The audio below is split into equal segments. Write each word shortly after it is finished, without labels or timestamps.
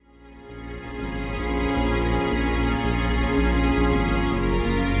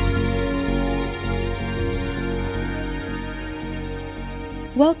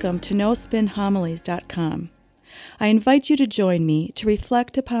Welcome to NoSpinHomilies.com. I invite you to join me to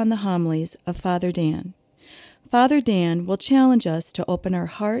reflect upon the homilies of Father Dan. Father Dan will challenge us to open our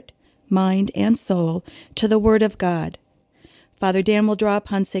heart, mind, and soul to the Word of God. Father Dan will draw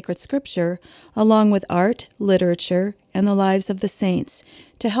upon sacred scripture along with art, literature, and the lives of the saints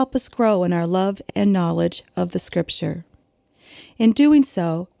to help us grow in our love and knowledge of the scripture. In doing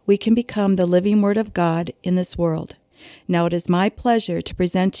so, we can become the living Word of God in this world. Now it is my pleasure to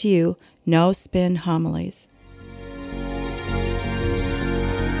present to you No Spin Homilies.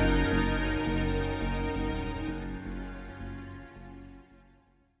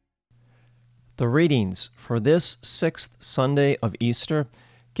 The readings for this sixth Sunday of Easter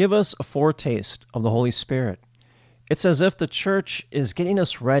give us a foretaste of the Holy Spirit. It's as if the Church is getting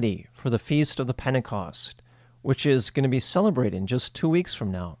us ready for the Feast of the Pentecost, which is going to be celebrated in just 2 weeks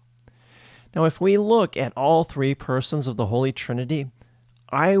from now. Now, if we look at all three persons of the Holy Trinity,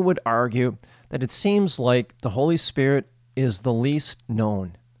 I would argue that it seems like the Holy Spirit is the least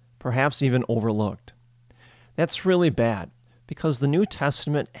known, perhaps even overlooked. That's really bad, because the New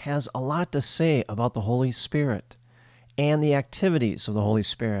Testament has a lot to say about the Holy Spirit and the activities of the Holy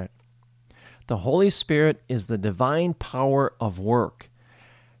Spirit. The Holy Spirit is the divine power of work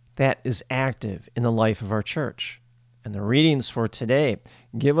that is active in the life of our church. And the readings for today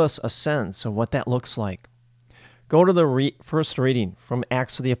give us a sense of what that looks like. Go to the first reading from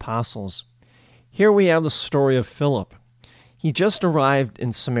Acts of the Apostles. Here we have the story of Philip. He just arrived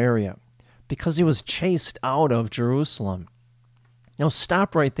in Samaria because he was chased out of Jerusalem. Now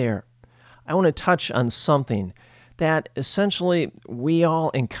stop right there. I want to touch on something that essentially we all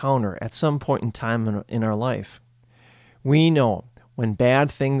encounter at some point in time in our life. We know when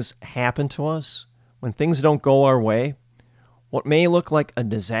bad things happen to us, when things don't go our way, what may look like a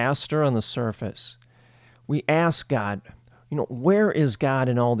disaster on the surface, we ask God, where is God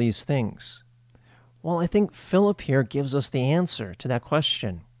in all these things? Well, I think Philip here gives us the answer to that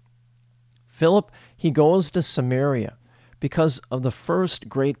question. Philip, he goes to Samaria because of the first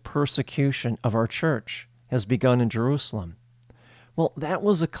great persecution of our church has begun in Jerusalem. Well, that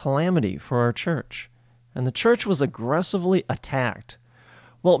was a calamity for our church, and the church was aggressively attacked.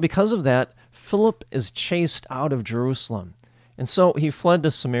 Well, because of that, Philip is chased out of Jerusalem, and so he fled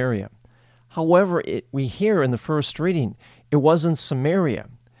to Samaria. However, we hear in the first reading, it was in Samaria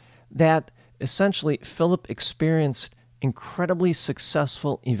that essentially Philip experienced incredibly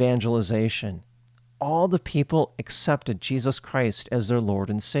successful evangelization. All the people accepted Jesus Christ as their Lord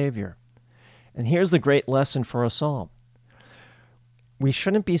and Savior. And here's the great lesson for us all. We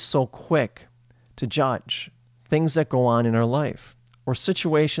shouldn't be so quick to judge things that go on in our life or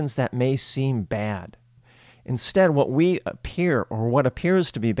situations that may seem bad. Instead, what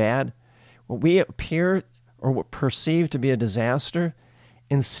appears to be bad, what we appear or what perceive to be a disaster,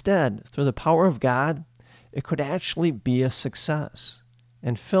 instead, through the power of God, it could actually be a success.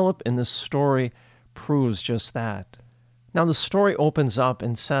 And Philip in this story proves just that. Now the story opens up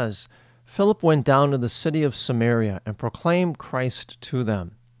and says, Philip went down to the city of Samaria and proclaimed Christ to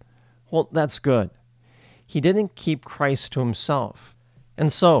them. Well, that's good. He didn't keep Christ to himself.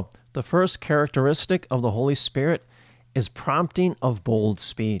 And so, the first characteristic of the Holy Spirit is prompting of bold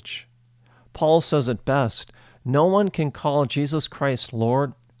speech. Paul says it best, no one can call Jesus Christ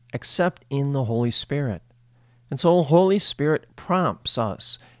Lord except in the Holy Spirit. And so the Holy Spirit prompts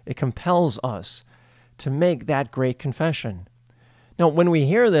us, it compels us to make that great confession. Now, when we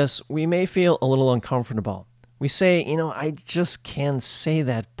hear this, we may feel a little uncomfortable. We say, I just can't say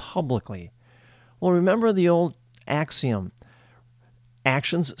that publicly. Well, remember the old axiom,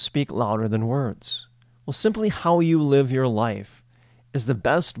 actions speak louder than words. Well, simply how you live your life is the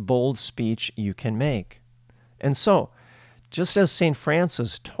best bold speech you can make. And so, just as St.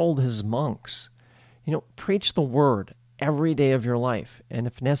 Francis told his monks, preach the word every day of your life, and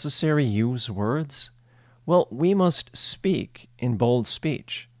if necessary, use words. Well, we must speak in bold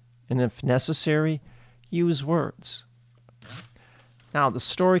speech, and if necessary, use words. Now, the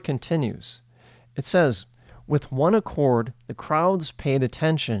story continues. It says, with one accord, the crowds paid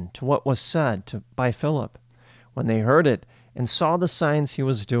attention to what was said by Philip when they heard it and saw the signs he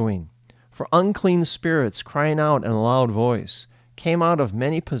was doing. For unclean spirits, crying out in a loud voice, came out of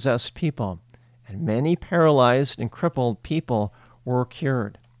many possessed people, and many paralyzed and crippled people were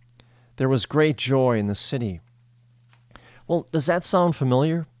cured. There was great joy in the city. Well, does that sound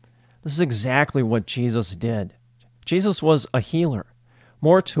familiar? This is exactly what Jesus did. Jesus was a healer.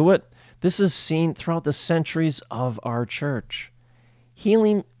 More to it, this is seen throughout the centuries of our church.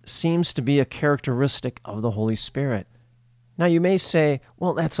 Healing seems to be a characteristic of the Holy Spirit. Now you may say,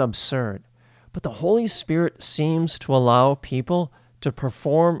 well, that's absurd. But the Holy Spirit seems to allow people to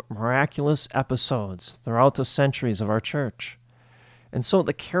perform miraculous episodes throughout the centuries of our church. And so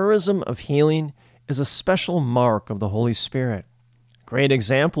the charism of healing is a special mark of the Holy Spirit. A great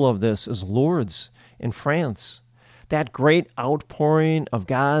example of this is Lourdes in France. That great outpouring of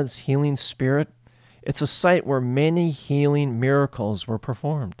God's healing Spirit, it's a site where many healing miracles were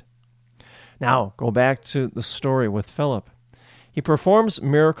performed. Now, go back to the story with Philip. He performs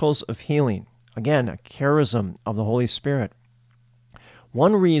miracles of healing. Again, a charism of the Holy Spirit.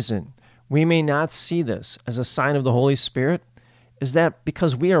 One reason we may not see this as a sign of the Holy Spirit is that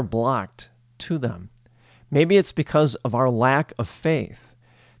because we are blocked to them. Maybe it's because of our lack of faith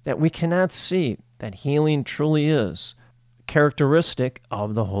that we cannot see that healing truly is characteristic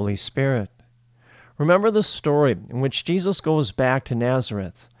of the Holy Spirit. Remember the story in which Jesus goes back to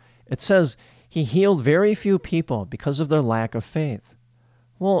Nazareth. It says he healed very few people because of their lack of faith.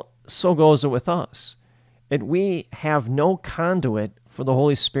 Well, so goes it with us. If we have no conduit for the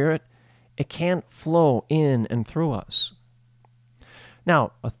Holy Spirit, it can't flow in and through us.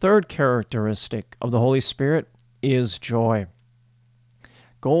 Now, a third characteristic of the Holy Spirit is joy.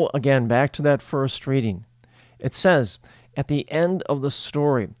 Go again back to that first reading. It says, at the end of the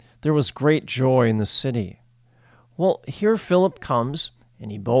story, there was great joy in the city. Well, here Philip comes,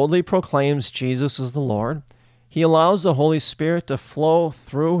 and he boldly proclaims Jesus as the Lord. He allows the Holy Spirit to flow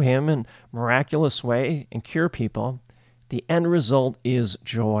through him in a miraculous way and cure people. The end result is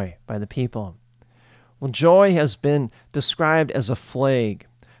joy by the people. Well, joy has been described as a flag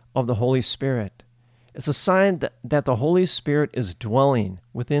of the Holy Spirit. It's a sign that the Holy Spirit is dwelling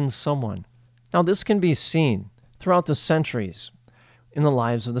within someone. Now, this can be seen throughout the centuries in the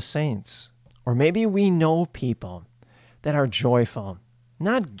lives of the saints. Or maybe we know people that are joyful.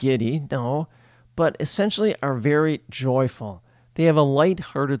 Not giddy, no, but essentially are very joyful. They have a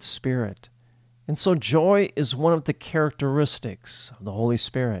light-hearted spirit. And so joy is one of the characteristics of the Holy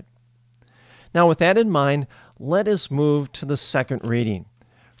Spirit. Now, with that in mind, let us move to the second reading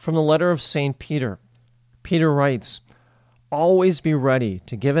from the letter of St. Peter. Peter writes, always be ready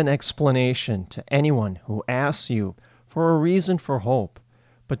to give an explanation to anyone who asks you for a reason for hope,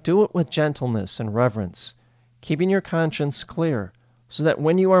 but do it with gentleness and reverence, keeping your conscience clear, so that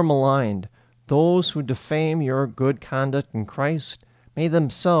when you are maligned, those who defame your good conduct in Christ may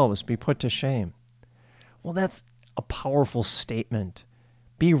themselves be put to shame. Well, that's a powerful statement.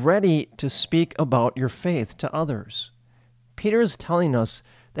 Be ready to speak about your faith to others. Peter is telling us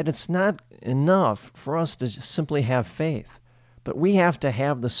that it's not enough for us to just simply have faith, but we have to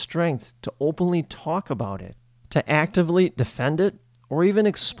have the strength to openly talk about it, to actively defend it, or even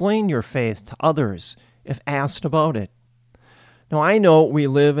explain your faith to others if asked about it. Now, I know we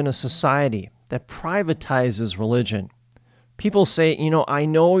live in a society that privatizes religion. People say, I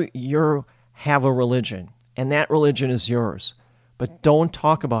know you have a religion, and that religion is yours, but don't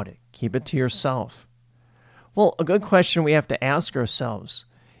talk about it. Keep it to yourself. Well, a good question we have to ask ourselves,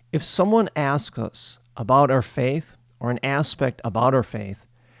 if someone asks us about our faith or an aspect about our faith,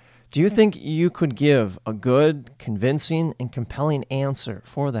 do you think you could give a good, convincing, and compelling answer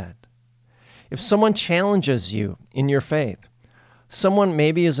for that? If someone challenges you in your faith, someone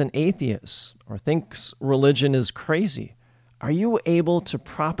maybe is an atheist or thinks religion is crazy, are you able to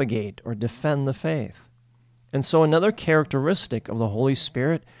propagate or defend the faith? And so another characteristic of the Holy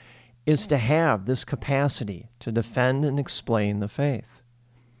Spirit is to have this capacity to defend and explain the faith.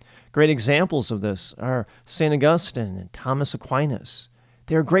 Great examples of this are St. Augustine and Thomas Aquinas.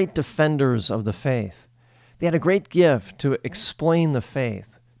 They are great defenders of the faith. They had a great gift to explain the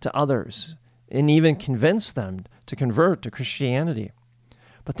faith to others and even convince them to convert to Christianity.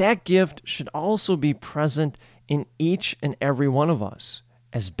 But that gift should also be present in each and every one of us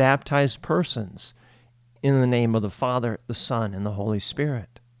as baptized persons in the name of the Father, the Son, and the Holy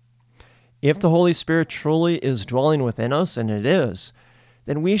Spirit. If the Holy Spirit truly is dwelling within us, and it is,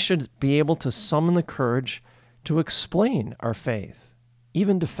 then we should be able to summon the courage to explain our faith,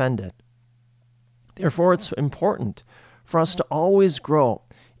 even defend it. Therefore, it's important for us to always grow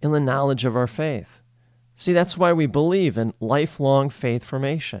in the knowledge of our faith. See, that's why we believe in lifelong faith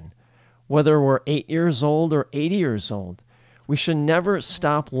formation. Whether we're 8 years old or 80 years old, we should never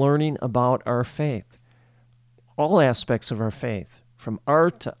stop learning about our faith. All aspects of our faith, from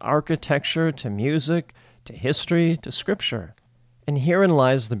art to architecture to music to history to scripture. And herein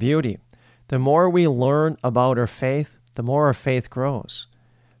lies the beauty. The more we learn about our faith, the more our faith grows.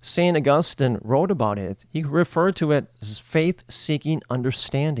 St. Augustine wrote about it. He referred to it as faith-seeking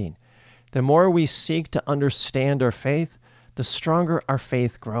understanding. The more we seek to understand our faith, the stronger our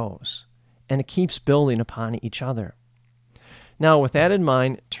faith grows, and it keeps building upon each other. Now, with that in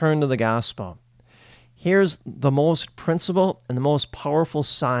mind, turn to the gospel. Here's the most principal and the most powerful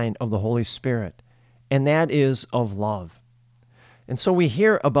sign of the Holy Spirit, and that is of love. And so we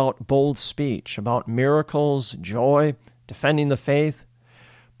hear about bold speech, about miracles, joy, defending the faith,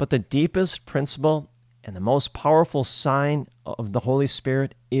 but the deepest principle and the most powerful sign of the Holy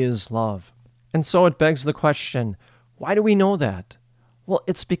Spirit is love. And so it begs the question, why do we know that? Well,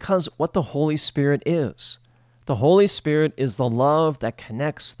 it's because what the Holy Spirit is. The Holy Spirit is the love that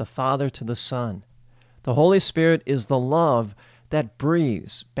connects the Father to the Son. The Holy Spirit is the love that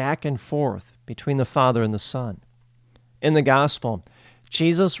breathes back and forth between the Father and the Son. In the Gospel,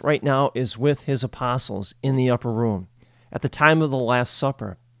 Jesus right now is with his apostles in the upper room at the time of the Last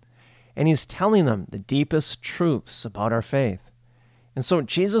Supper, and he's telling them the deepest truths about our faith. And so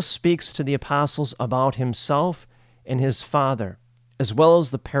Jesus speaks to the apostles about himself and his Father, as well as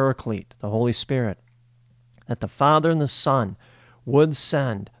the Paraclete, the Holy Spirit, that the Father and the Son would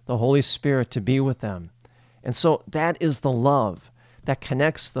send the Holy Spirit to be with them. And so that is the love that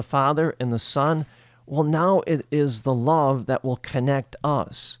connects the Father and the Son. Well, now it is the love that will connect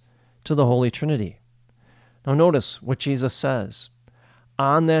us to the Holy Trinity. Now notice what Jesus says.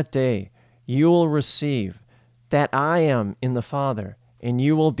 On that day you will receive that I am in the Father, and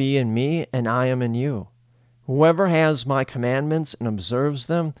you will be in me, and I am in you. Whoever has my commandments and observes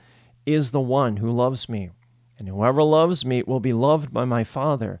them is the one who loves me. And whoever loves me will be loved by my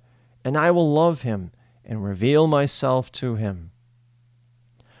Father, and I will love him and reveal myself to him.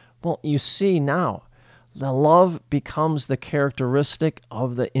 Well, you see now, the love becomes the characteristic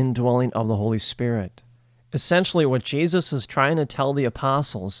of the indwelling of the Holy Spirit. Essentially, what Jesus is trying to tell the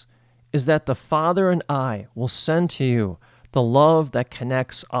apostles is that the Father and I will send to you the love that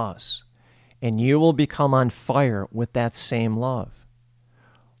connects us, and you will become on fire with that same love.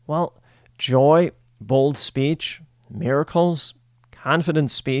 Well, joy, bold speech, miracles,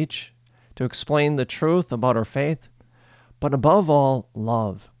 confident speech to explain the truth about our faith, but above all,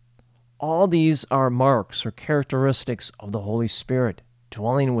 love. All these are marks or characteristics of the Holy Spirit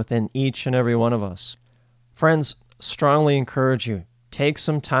dwelling within each and every one of us. Friends, strongly encourage you, take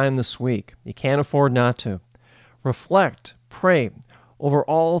some time this week. You can't afford not to. Reflect, pray over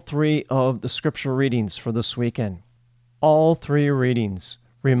all three of the scripture readings for this weekend. All three readings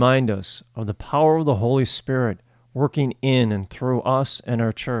remind us of the power of the Holy Spirit working in and through us and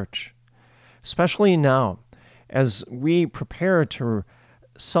our church. Especially now, as we prepare to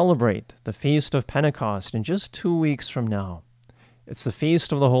celebrate the Feast of Pentecost in just 2 weeks from now. It's the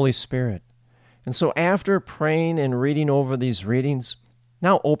Feast of the Holy Spirit. And so after praying and reading over these readings,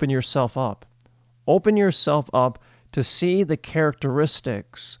 now open yourself up. Open yourself up to see the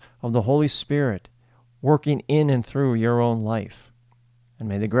characteristics of the Holy Spirit working in and through your own life. And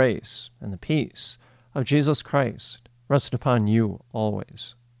may the grace and the peace of Jesus Christ rest upon you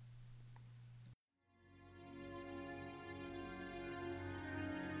always.